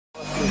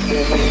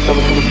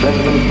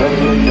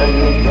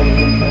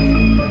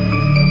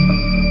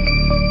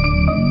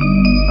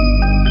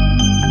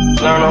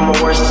Learn all my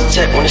words to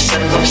tech when it's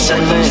set.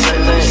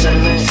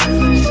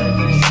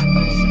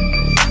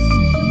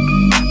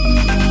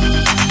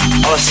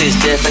 All I see is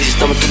dead faces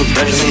thumbing through the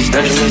Benjamins.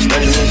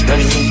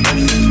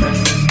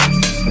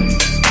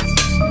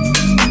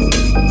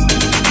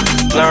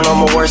 Learn all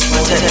my words to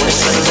tech when it's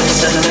set.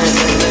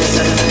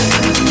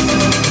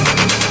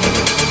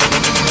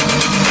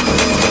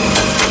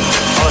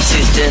 All I see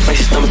is dead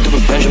faces thumbing through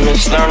the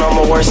Benjamins. Learn all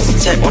my words to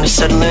tech when it's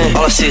settling.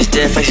 All I see is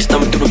dead faces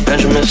thumbing through the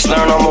Benjamins.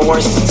 Learn all my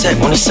words to tech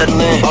when it's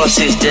settling. All I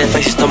see is dead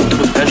faces thumbing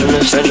through the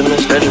Benjamins.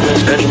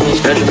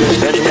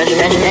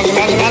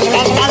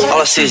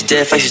 All I see is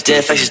dead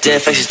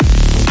faces.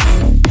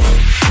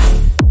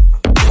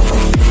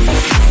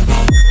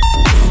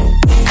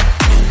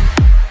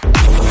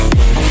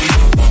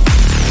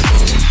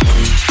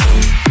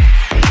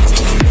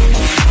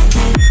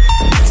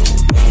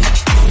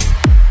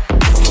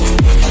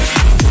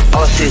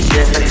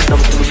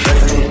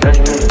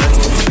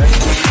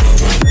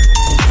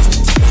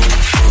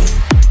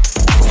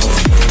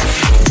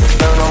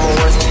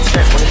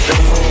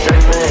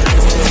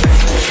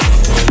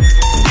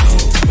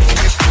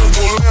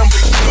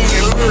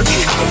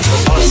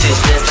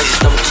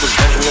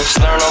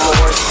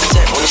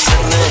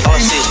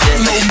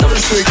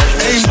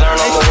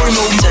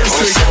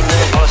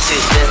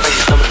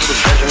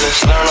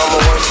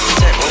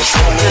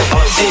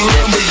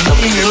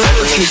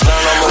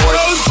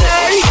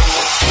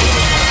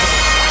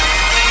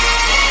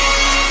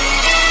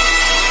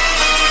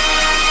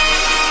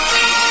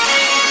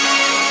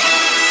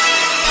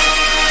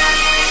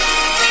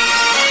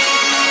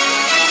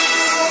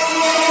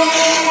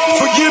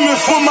 Forgive me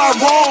for my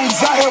wrongs,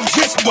 I have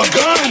just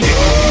begun.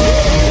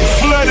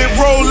 Flooded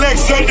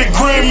Rolex at the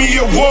Grammy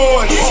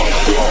Awards.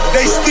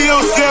 They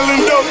still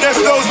selling dope,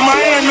 that's those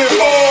Miami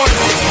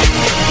boys.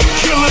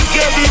 Killers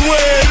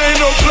everywhere, it ain't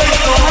no place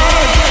to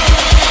run.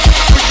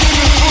 Forgive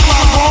me for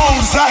my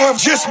wrongs, I have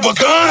just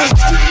begun.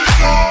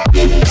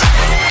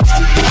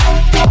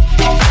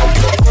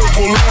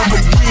 Purple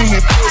Lamborghini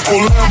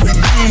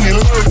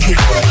lurking.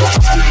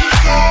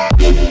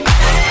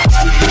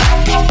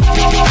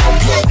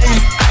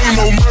 Ain't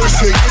no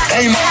mercy,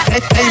 ain't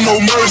no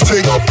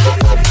mercy.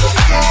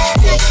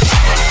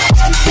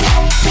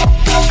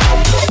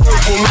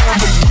 Purple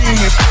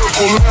Lamborghini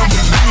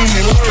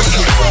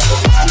lurking.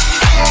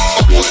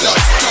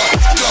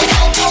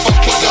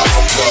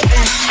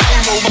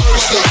 Ain't no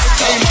mercy,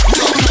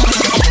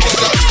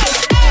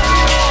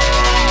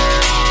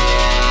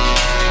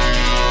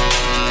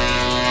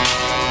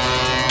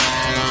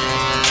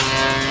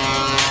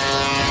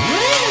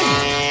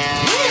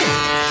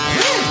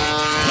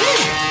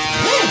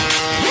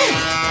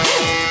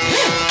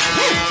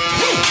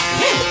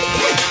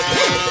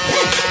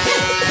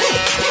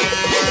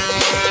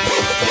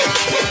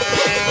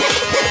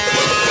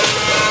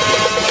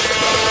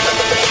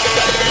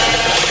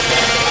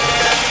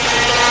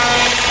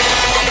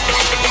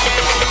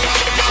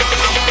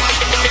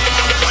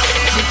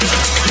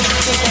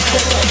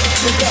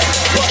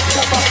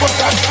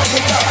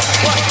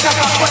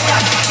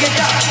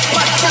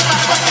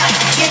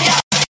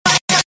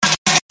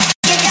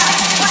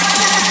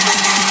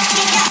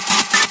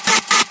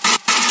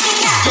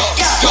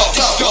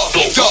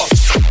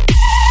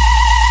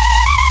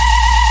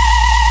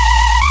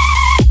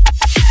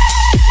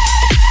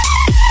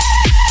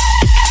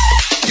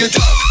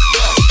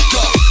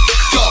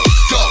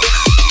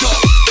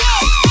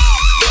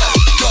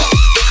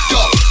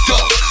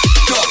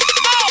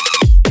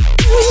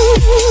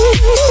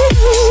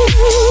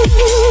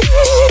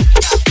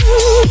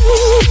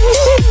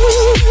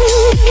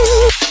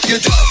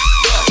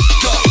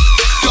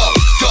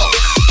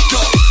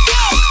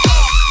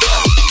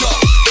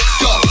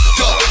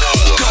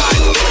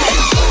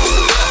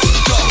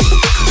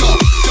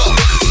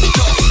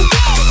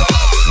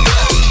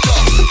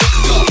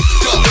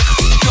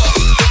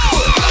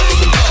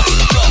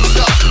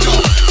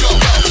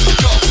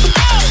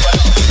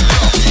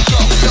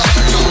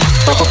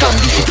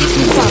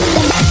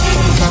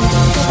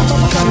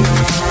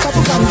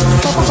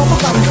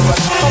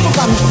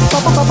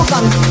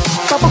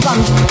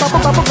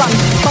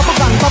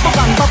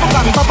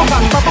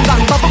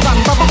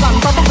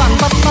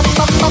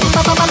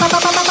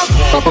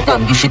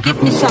 Bubblegum, you should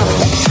give me some.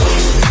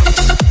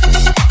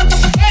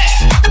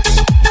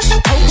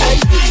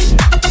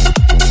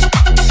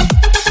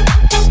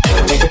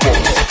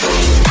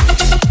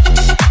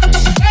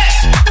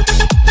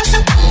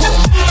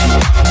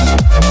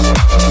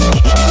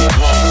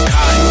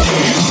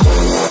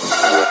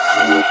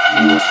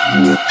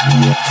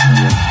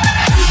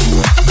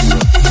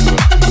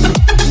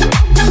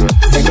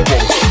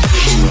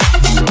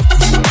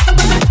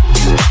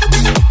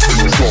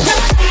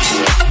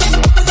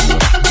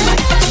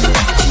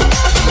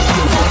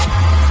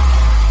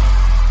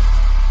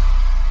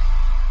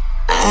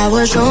 I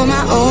was on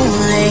my own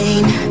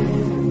lane,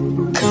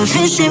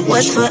 convinced it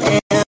was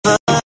forever.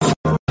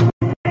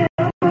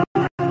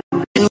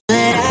 Knew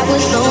that I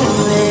was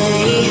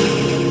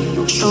lonely,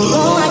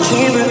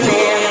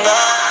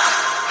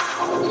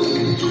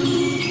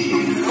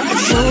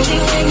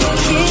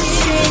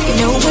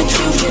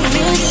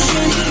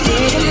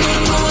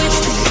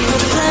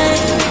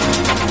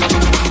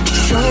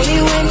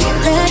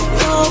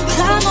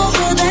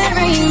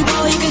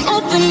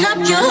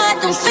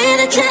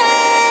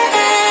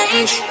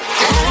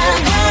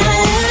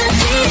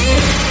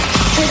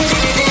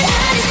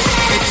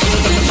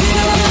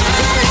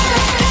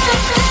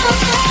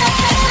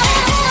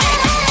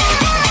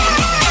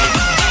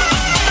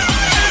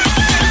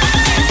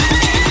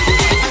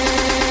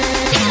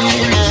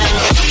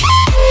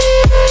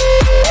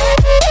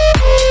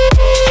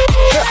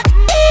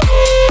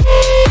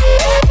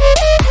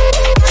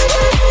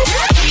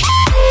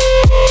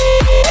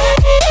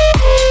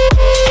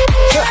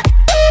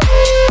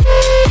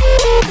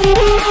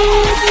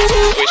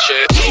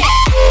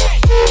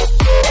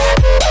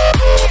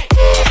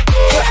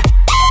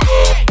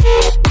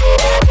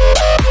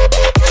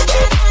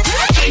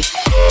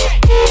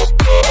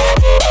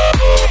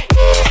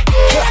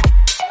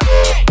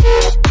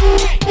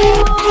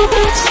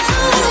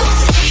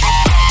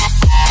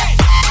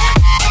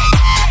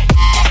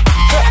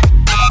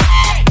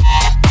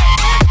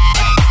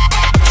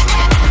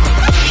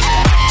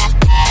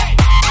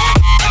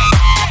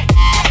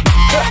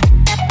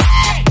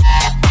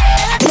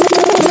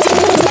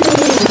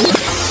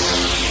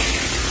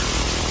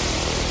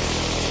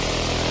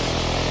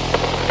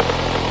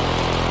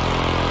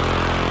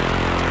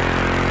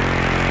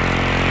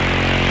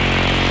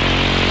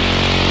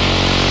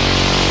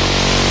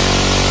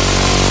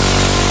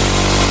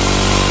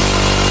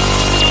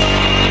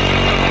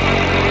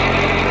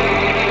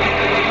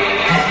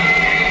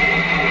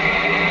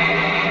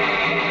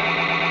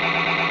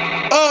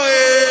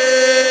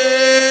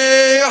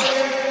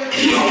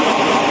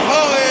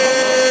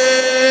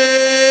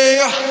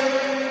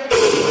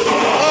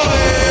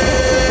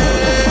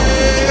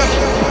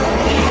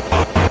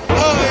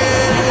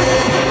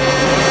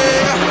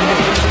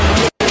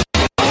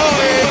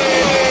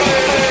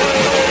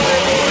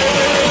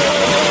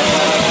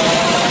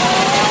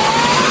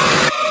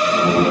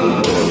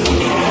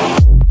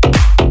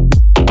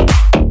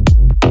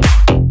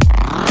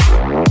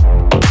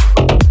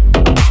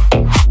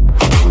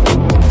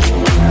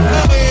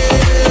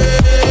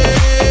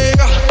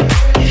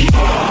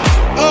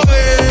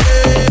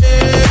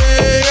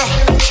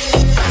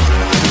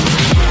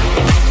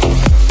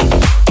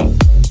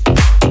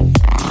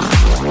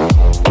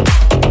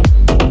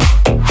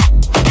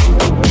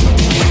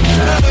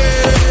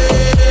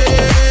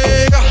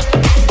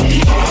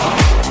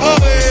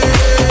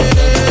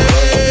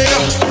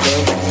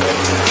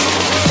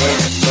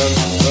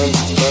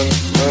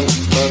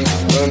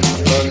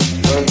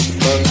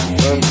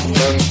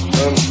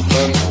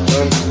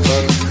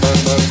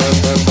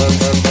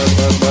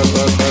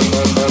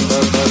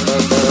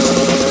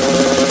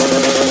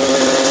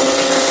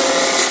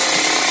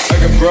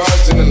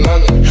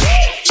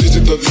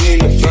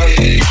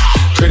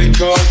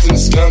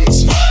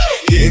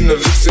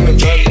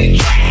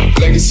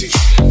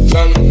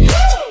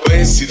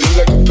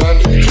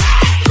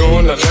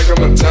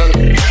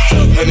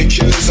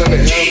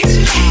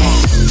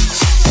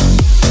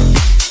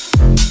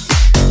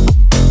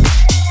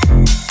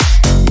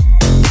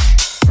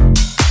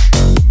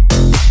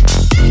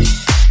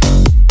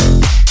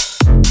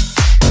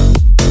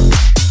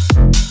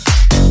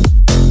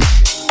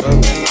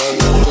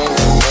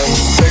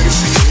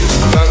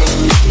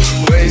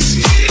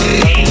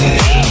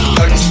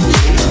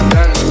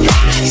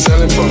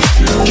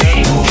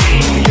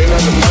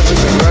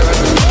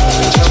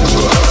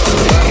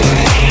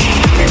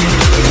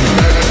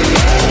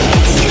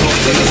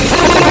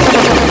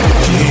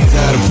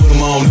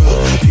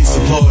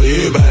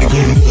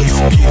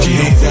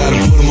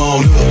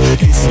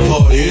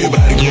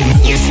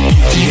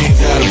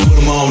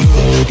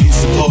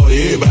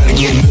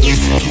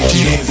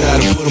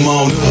 put them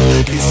on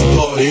up. It's a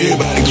party,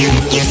 everybody get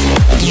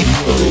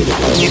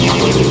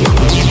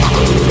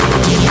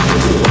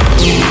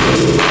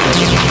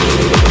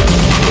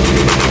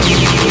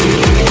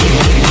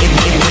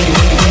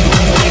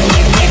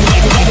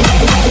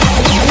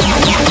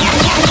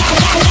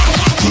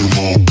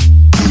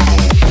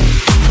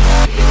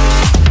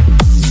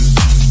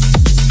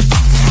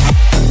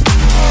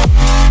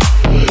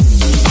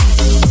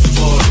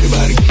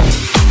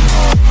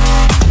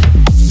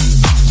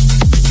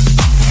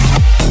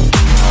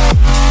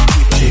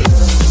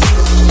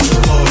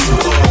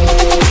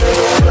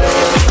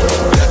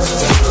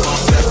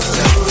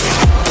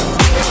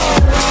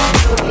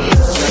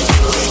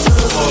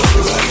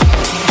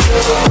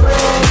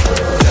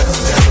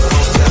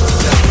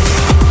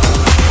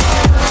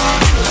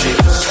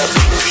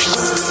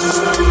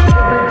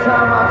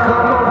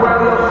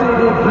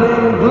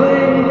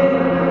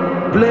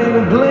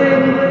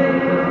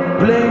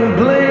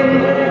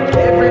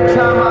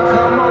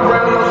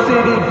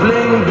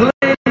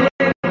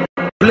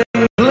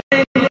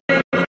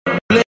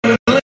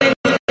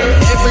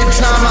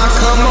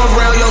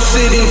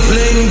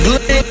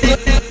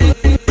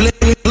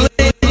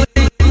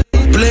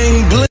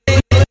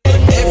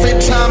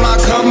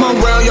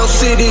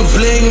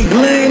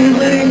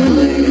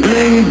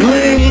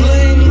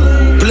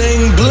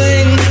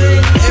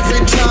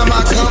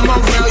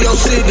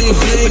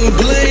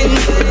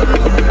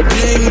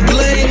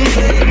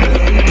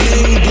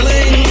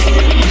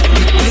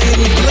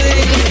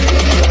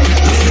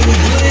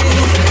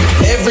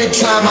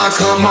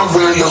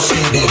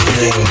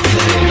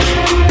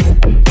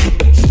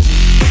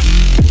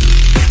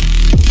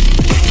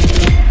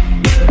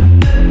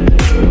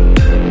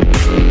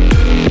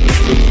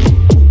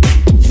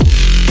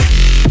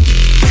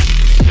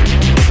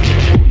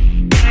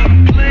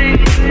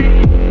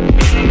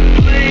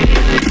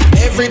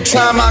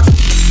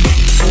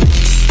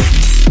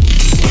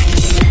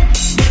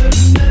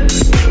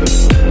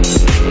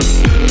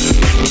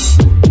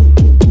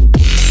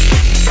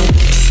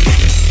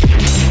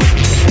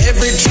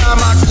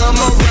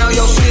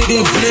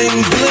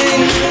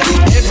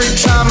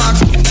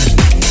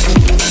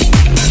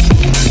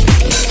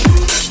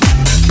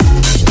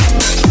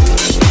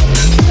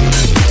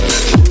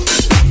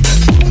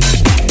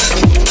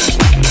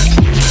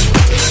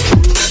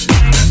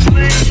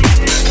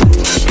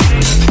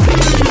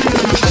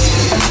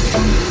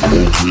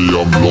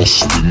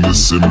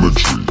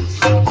symmetry,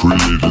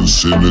 creating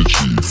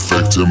synergy,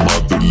 affecting my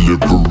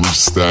delivery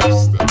stack.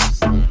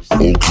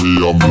 Okay,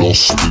 I'm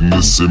lost in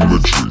this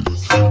imagery,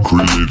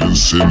 creating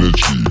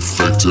synergy,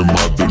 affecting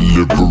my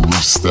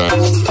delivery stack.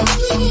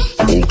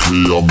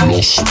 Okay, I'm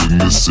lost in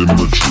this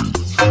imagery,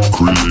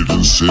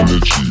 creating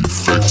synergy,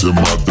 affecting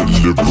my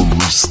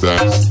delivery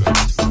stack.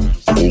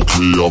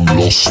 Okay, I'm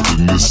lost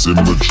in this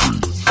imagery,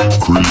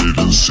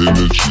 creating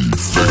synergy,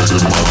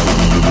 affecting my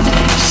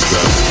delivery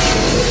stack.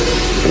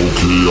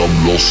 Okay, I'm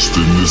lost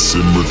in this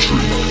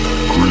imagery,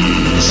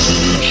 creating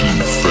synergy,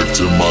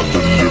 affecting my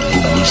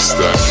delivery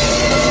stack.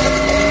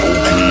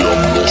 Okay,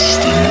 I'm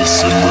lost in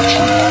this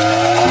imagery,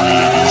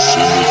 creating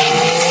synergy.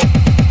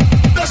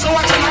 That's what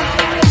I like.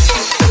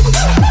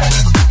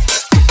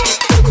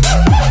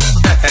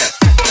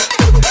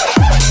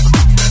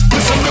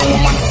 Listen, no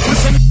woman,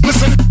 listen,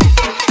 listen.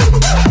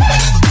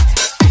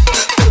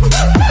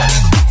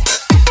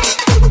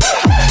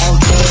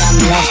 Okay,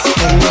 I'm lost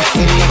in this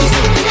imagery.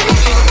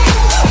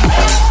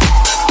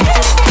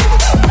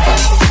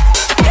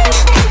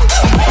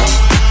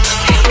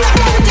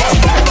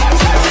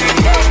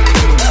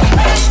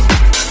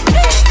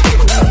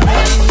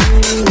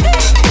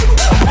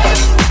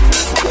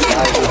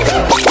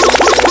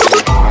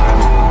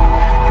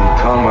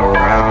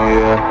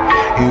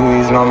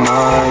 My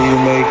mind, you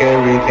make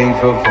everything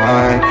feel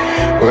fine.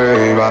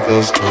 Worry about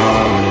those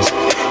comments,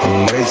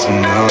 I'm way too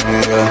numb,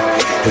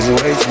 yeah. It's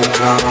way too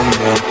numb,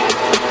 yeah.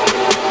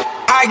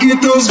 I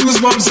get those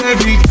goosebumps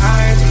every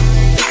time.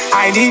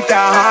 I need the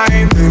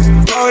hype,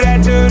 throw that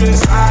to the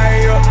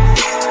side, yeah.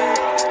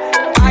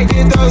 I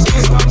get those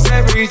goosebumps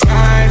every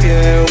time,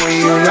 yeah. When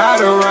you're not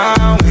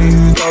around, when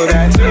you throw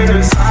that to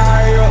the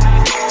side, yeah.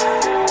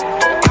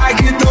 I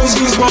get those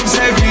goosebumps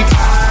every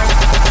time.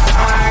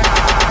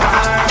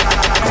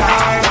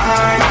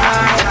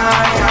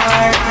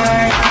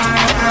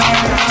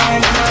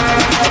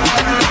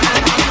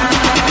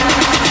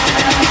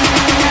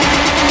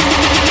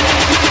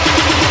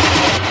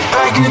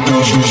 I get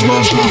those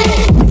goosebumps.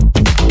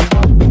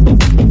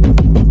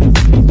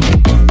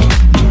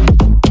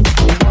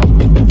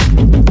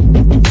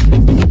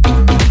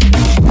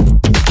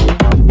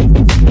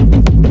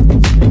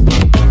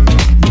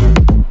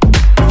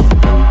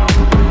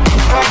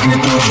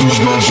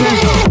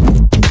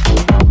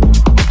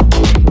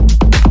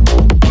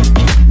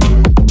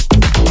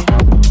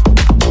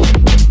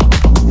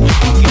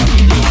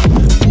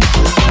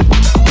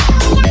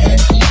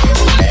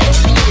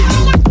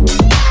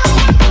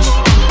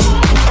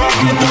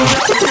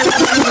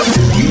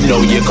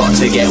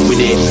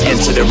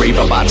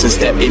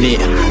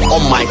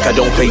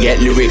 don't forget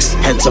lyrics.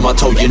 Hence I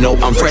told you know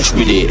I'm fresh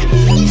with it.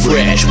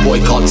 Fresh,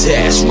 boy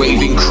contest,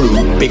 raving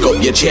crew, big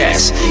up your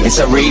chest. It's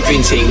a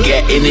raving thing,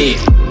 get in it.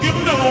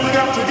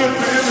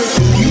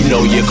 You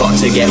know you got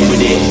to get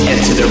with it.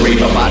 Enter the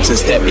rave, about to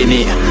step in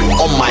it.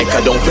 On mic,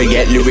 I don't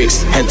forget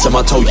lyrics. Hence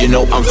I told you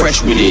know I'm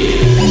fresh with it.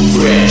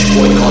 Fresh,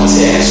 boy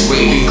contest,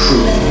 raving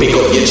crew, big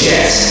up your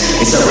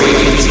chest. It's a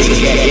raving thing,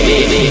 get in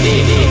it.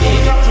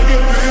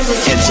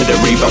 Enter the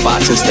rave,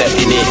 about to step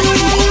in it.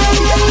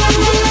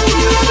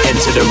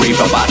 Enter the rave,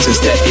 about to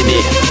step in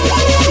it.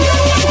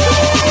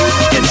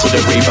 Enter the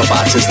rave,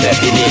 about to step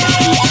in it.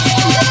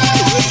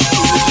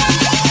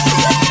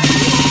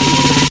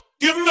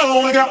 You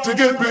know I got to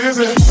get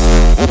busy.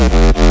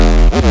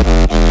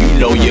 You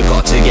know you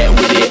got to get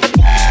with it.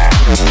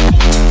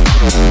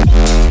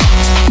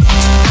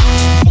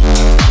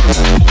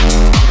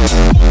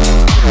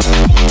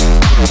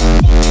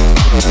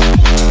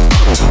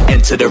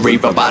 Enter the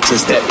rave, about to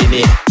step in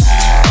it.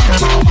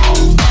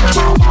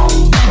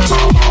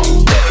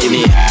 Step in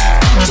it.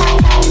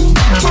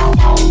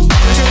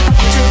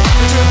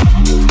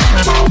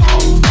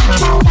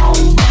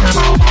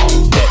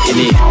 Step in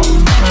it.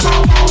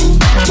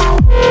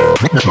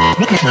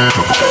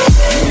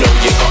 You know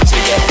you got to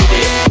get with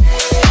it.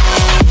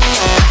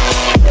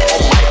 Oh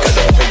my God,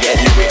 don't forget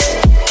lyrics.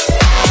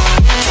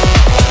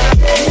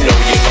 You know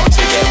you got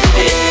to get with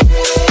it.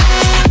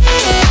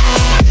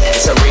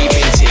 It's a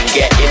raving thing,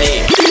 get in it.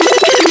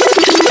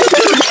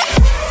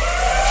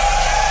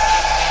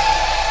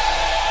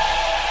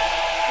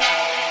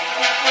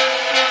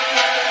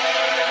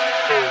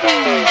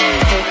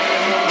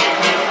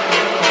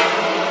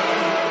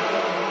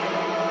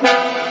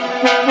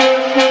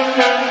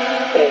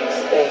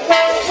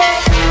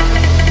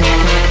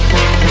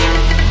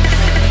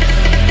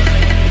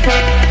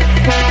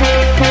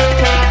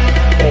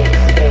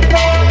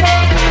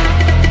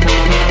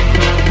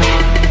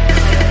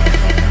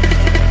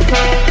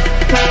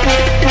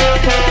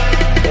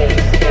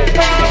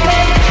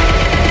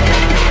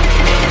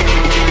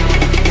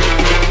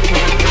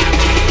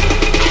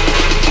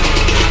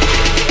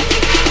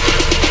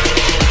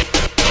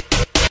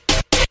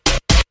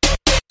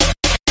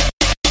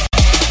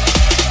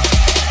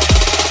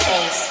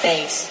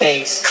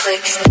 Space.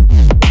 Clicks.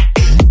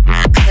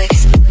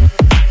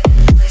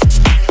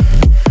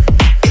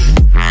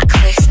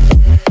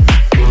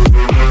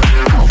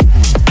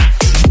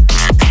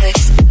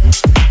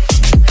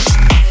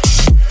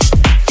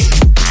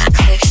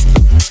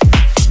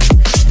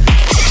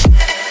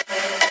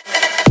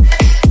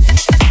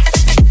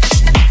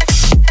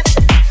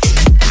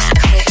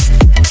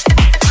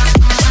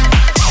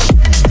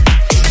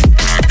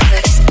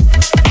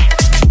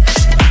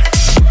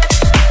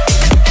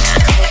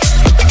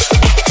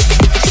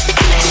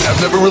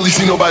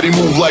 See nobody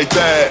move like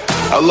that.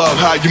 I love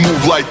how you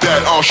move like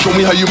that. Oh, show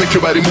me how you make your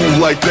body move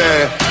like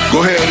that.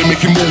 Go ahead and make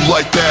it move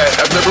like that.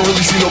 I've never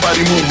really seen nobody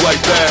move like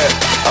that.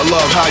 I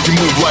love how you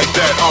move like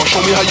that. Oh,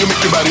 show me how you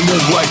make your body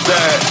move like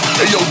that.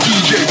 Hey yo,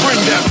 DJ, bring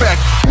that back.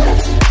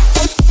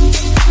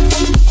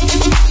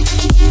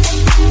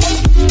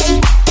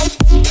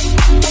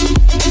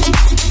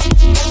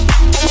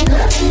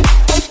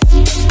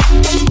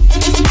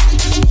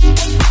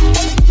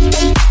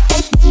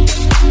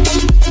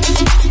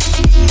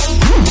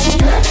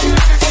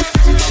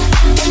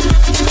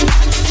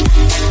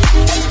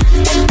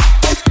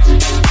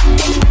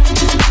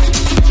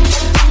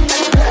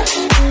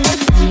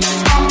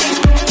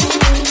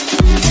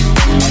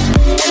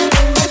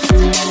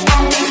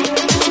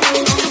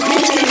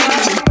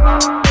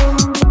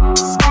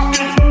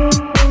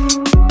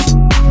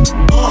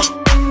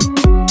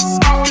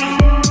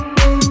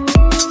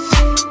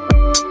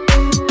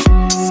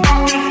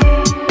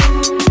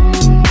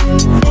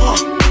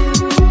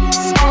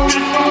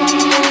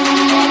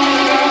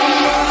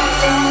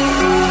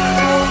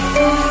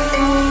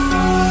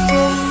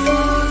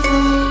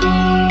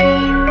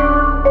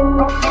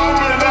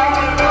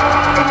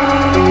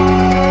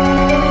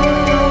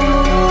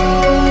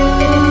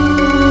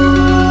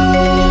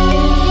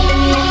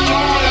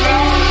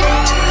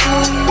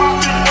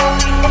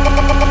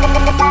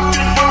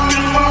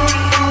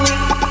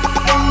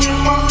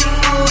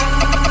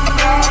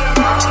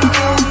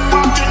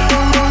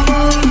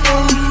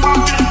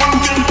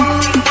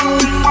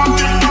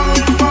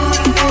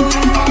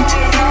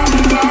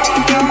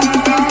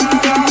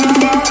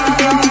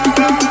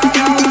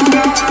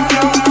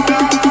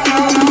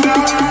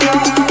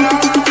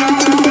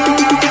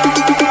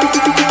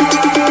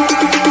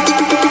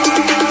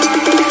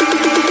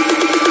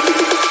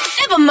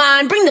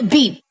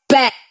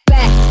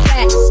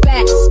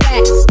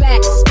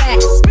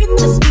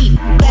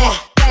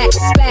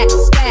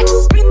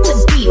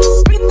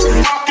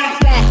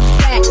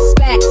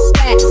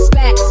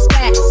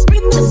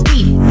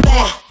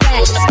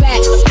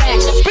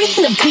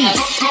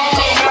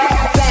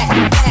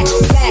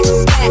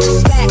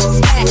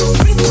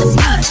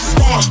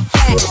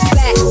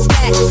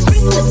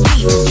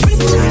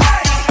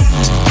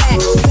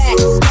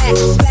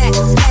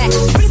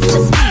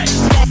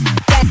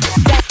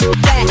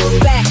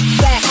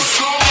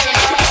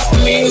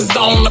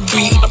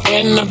 beat,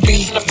 and the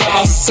beat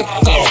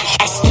bicycle.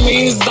 I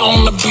sneezed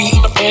on the beat,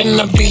 and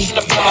the beat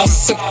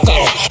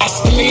bicycle. I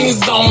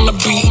sneezed on the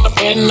beat,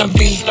 and the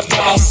beat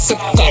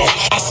bicycle.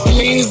 I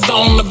sneezed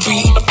on the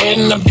beat,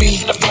 and the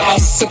beat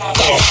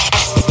bicycle.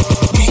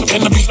 Beat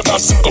and the beat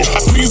bicycle. I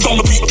sneezed on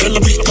the beat, and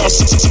the beat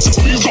bicycle.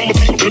 Sneezed on the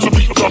beat, and the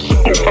beat bicycle.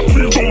 I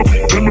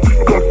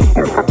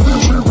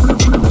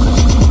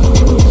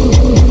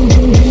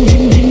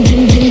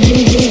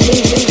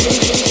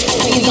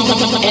sneezed on the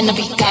beat, and the beat bicycle. And the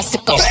beat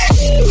bicycle.